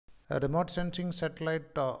A remote sensing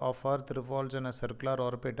satellite of Earth revolves in a circular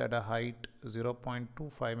orbit at a height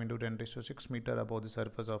 0.25 into 10 raised to 6 meter above the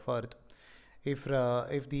surface of Earth. If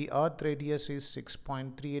the Earth radius is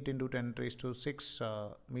 6.38 into 10 raised to 6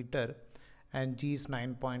 meter and g is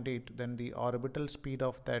 9.8, then the orbital speed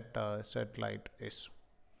of that satellite is.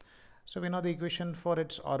 So we know the equation for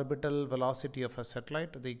its orbital velocity of a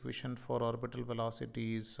satellite. The equation for orbital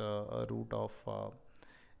velocity is a root of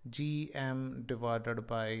gm divided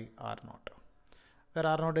by r naught, where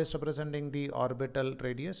r naught is representing the orbital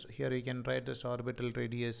radius. Here we can write this orbital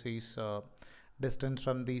radius is distance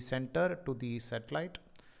from the center to the satellite.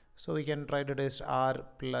 So we can write it as r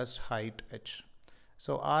plus height h.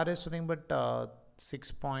 So r is nothing but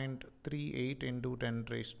 6.38 into 10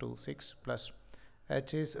 raised to 6 plus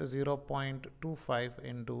h is 0.25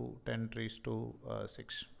 into 10 raised to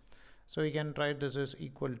 6. So we can write this as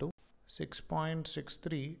equal to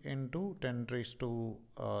 6.63 into 10 raised to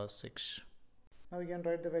 6. Now we can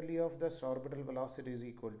write the value of this orbital velocity is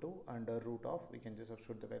equal to under root of, we can just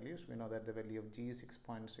substitute the values. We know that the value of g is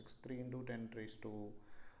 6.63 into 10 raised to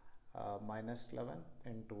minus 11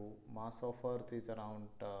 into mass of Earth is around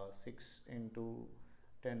 6 into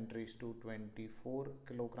 10 raised to 24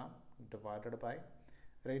 kilogram divided by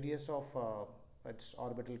radius of its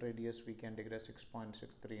orbital radius. We can take it as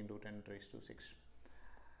 6.63 into 10 raised to 6.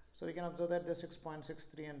 So we can observe that the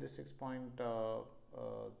 6.63 and this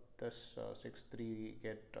 6.63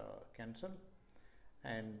 get cancelled,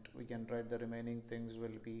 and we can write the remaining things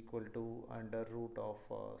will be equal to under root of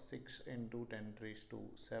 6 into 10 raised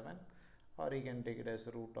to 7, or you can take it as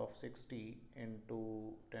root of 60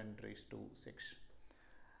 into 10 raised to 6.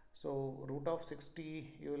 So root of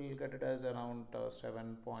 60 you will get it as around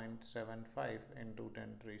 7.75 into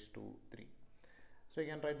 10 raised to 3. So you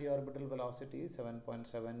can write the orbital velocity is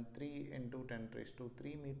 7.73 into 10 raised to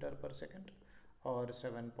 3 meter per second, or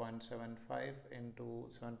 7.75 into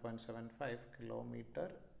 7.75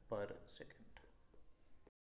 kilometer per second.